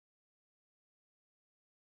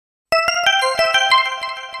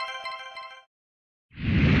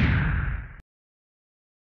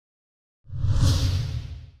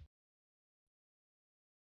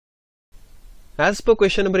As per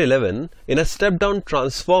question number 11, in a step-down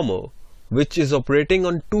transformer which is operating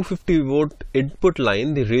on 250 volt input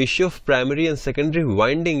line, the ratio of primary and secondary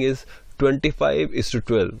winding is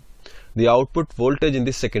 25:12. The output voltage in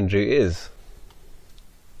the secondary is.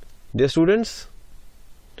 Dear students,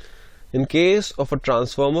 in case of a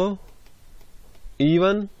transformer,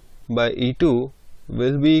 E1 by E2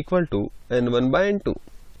 will be equal to N1 by N2.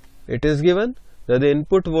 It is given that the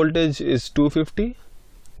input voltage is 250,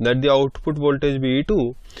 that the output voltage be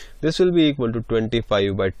E2. This will be equal to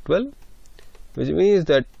 25 by 12, which means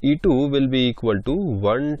that E2 will be equal to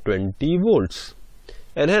 120 volts,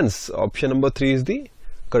 and hence option number 3 is the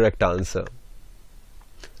correct answer.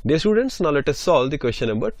 Dear students, now let us solve the question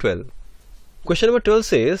number 12. Question number 12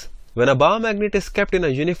 says, when a bar magnet is kept in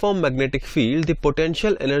a uniform magnetic field, the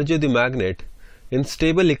potential energy of the magnet in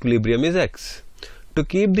stable equilibrium is X. To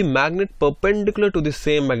keep the magnet perpendicular to the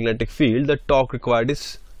same magnetic field, the torque required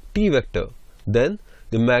is T vector. Then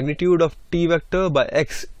the magnitude of T vector by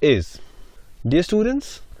X is. Dear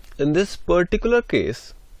students, in this particular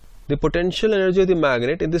case, the potential energy of the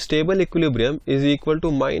magnet in the stable equilibrium is equal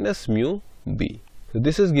to minus mu B. So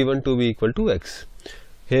this is given to be equal to X.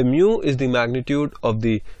 Here mu is the magnitude of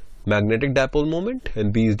the magnetic dipole moment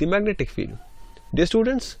and B is the magnetic field. Dear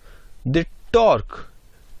students, the torque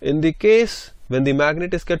in the case when the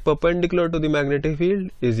magnet is kept perpendicular to the magnetic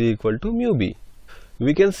field is equal to mu B.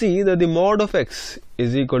 We can see that the mod of X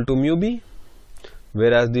is equal to mu B,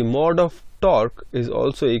 whereas the mod of torque is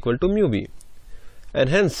also equal to mu B, and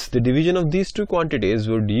hence the division of these two quantities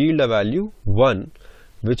would yield a value 1,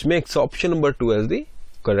 which makes option number 2 as the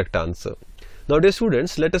correct answer. Now dear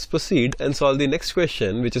students, let us proceed and solve the next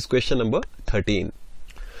question, which is question number 13.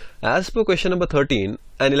 As per question number 13,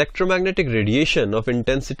 an electromagnetic radiation of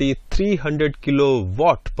intensity 300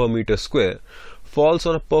 kilowatt per meter square falls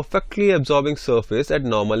on a perfectly absorbing surface at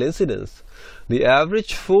normal incidence. The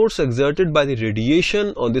average force exerted by the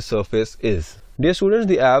radiation on the surface is. Dear students,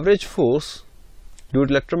 the average force due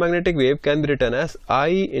to electromagnetic wave can be written as I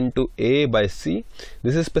into A by C.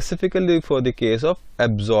 This is specifically for the case of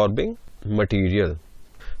absorbing material.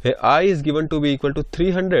 Here I is given to be equal to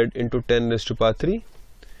 300 into 10 raised to power 3.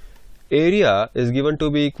 Area is given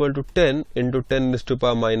to be equal to 10 into 10 raised to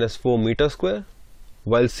power minus 4 meter square,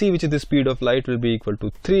 while C, which is the speed of light, will be equal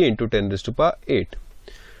to 3 into 10 raised to power 8.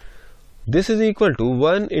 This is equal to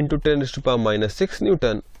 1 into 10 raised to power minus 6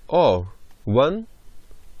 Newton or 1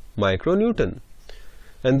 micronewton,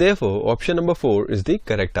 and therefore option number 4 is the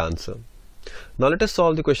correct answer. Now let us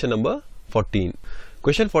solve the question number 14.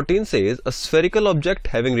 Question 14 says, a spherical object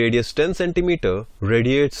having radius 10 cm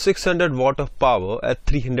radiates 600 watt of power at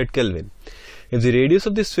 300 Kelvin. If the radius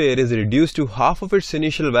of the sphere is reduced to half of its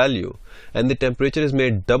initial value and the temperature is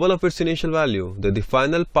made double of its initial value, then the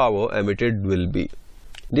final power emitted will be.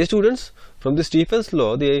 Dear students, from the Stephen's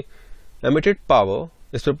law, the emitted power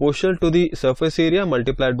is proportional to the surface area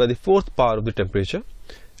multiplied by the fourth power of the temperature,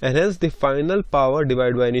 and hence the final power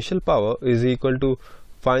divided by initial power is equal to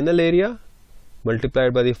final area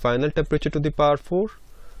multiplied by the final temperature to the power 4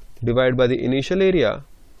 divided by the initial area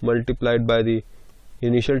multiplied by the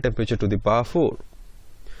initial temperature to the power 4.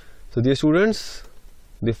 So dear students,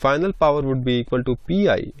 the final power would be equal to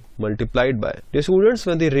Pi multiplied by. Dear students,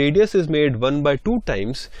 when the radius is made 1 by 2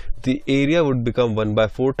 times, the area would become 1 by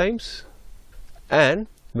 4 times, and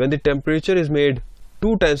when the temperature is made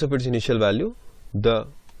 2 times of its initial value, the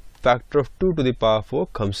factor of 2 to the power 4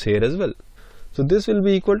 comes here as well. So this will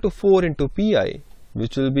be equal to 4 into Pi,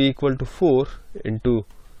 which will be equal to 4 into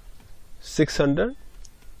 600,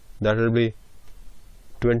 that will be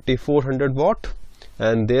 2400 watt,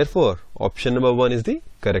 and therefore option number 1 is the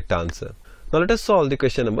correct answer. Now let us solve the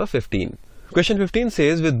question number 15. Question 15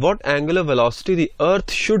 says, with what angular velocity the earth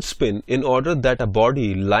should spin in order that a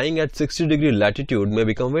body lying at 60° latitude may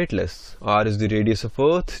become weightless? R is the radius of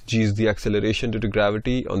earth, G is the acceleration due to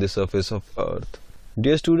gravity on the surface of earth.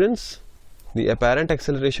 Dear students, the apparent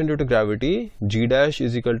acceleration due to gravity, G dash,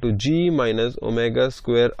 is equal to G minus omega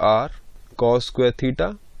square R cos square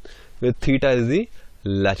theta, with theta is the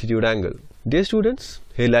latitude angle. Dear students,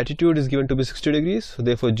 here latitude is given to be 60 degrees, so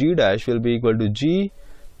therefore G dash will be equal to G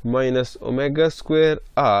minus omega square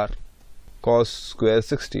R cos square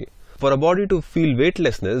 60. For a body to feel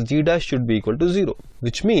weightlessness, G dash should be equal to 0,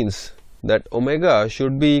 which means that omega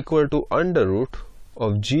should be equal to under root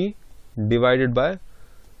of G divided by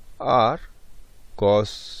R cos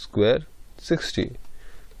square 60,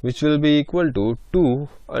 which will be equal to 2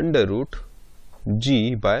 under root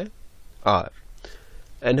G by R,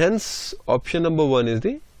 and hence option number 1 is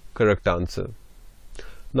the correct answer.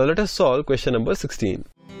 Now let us solve question number 16.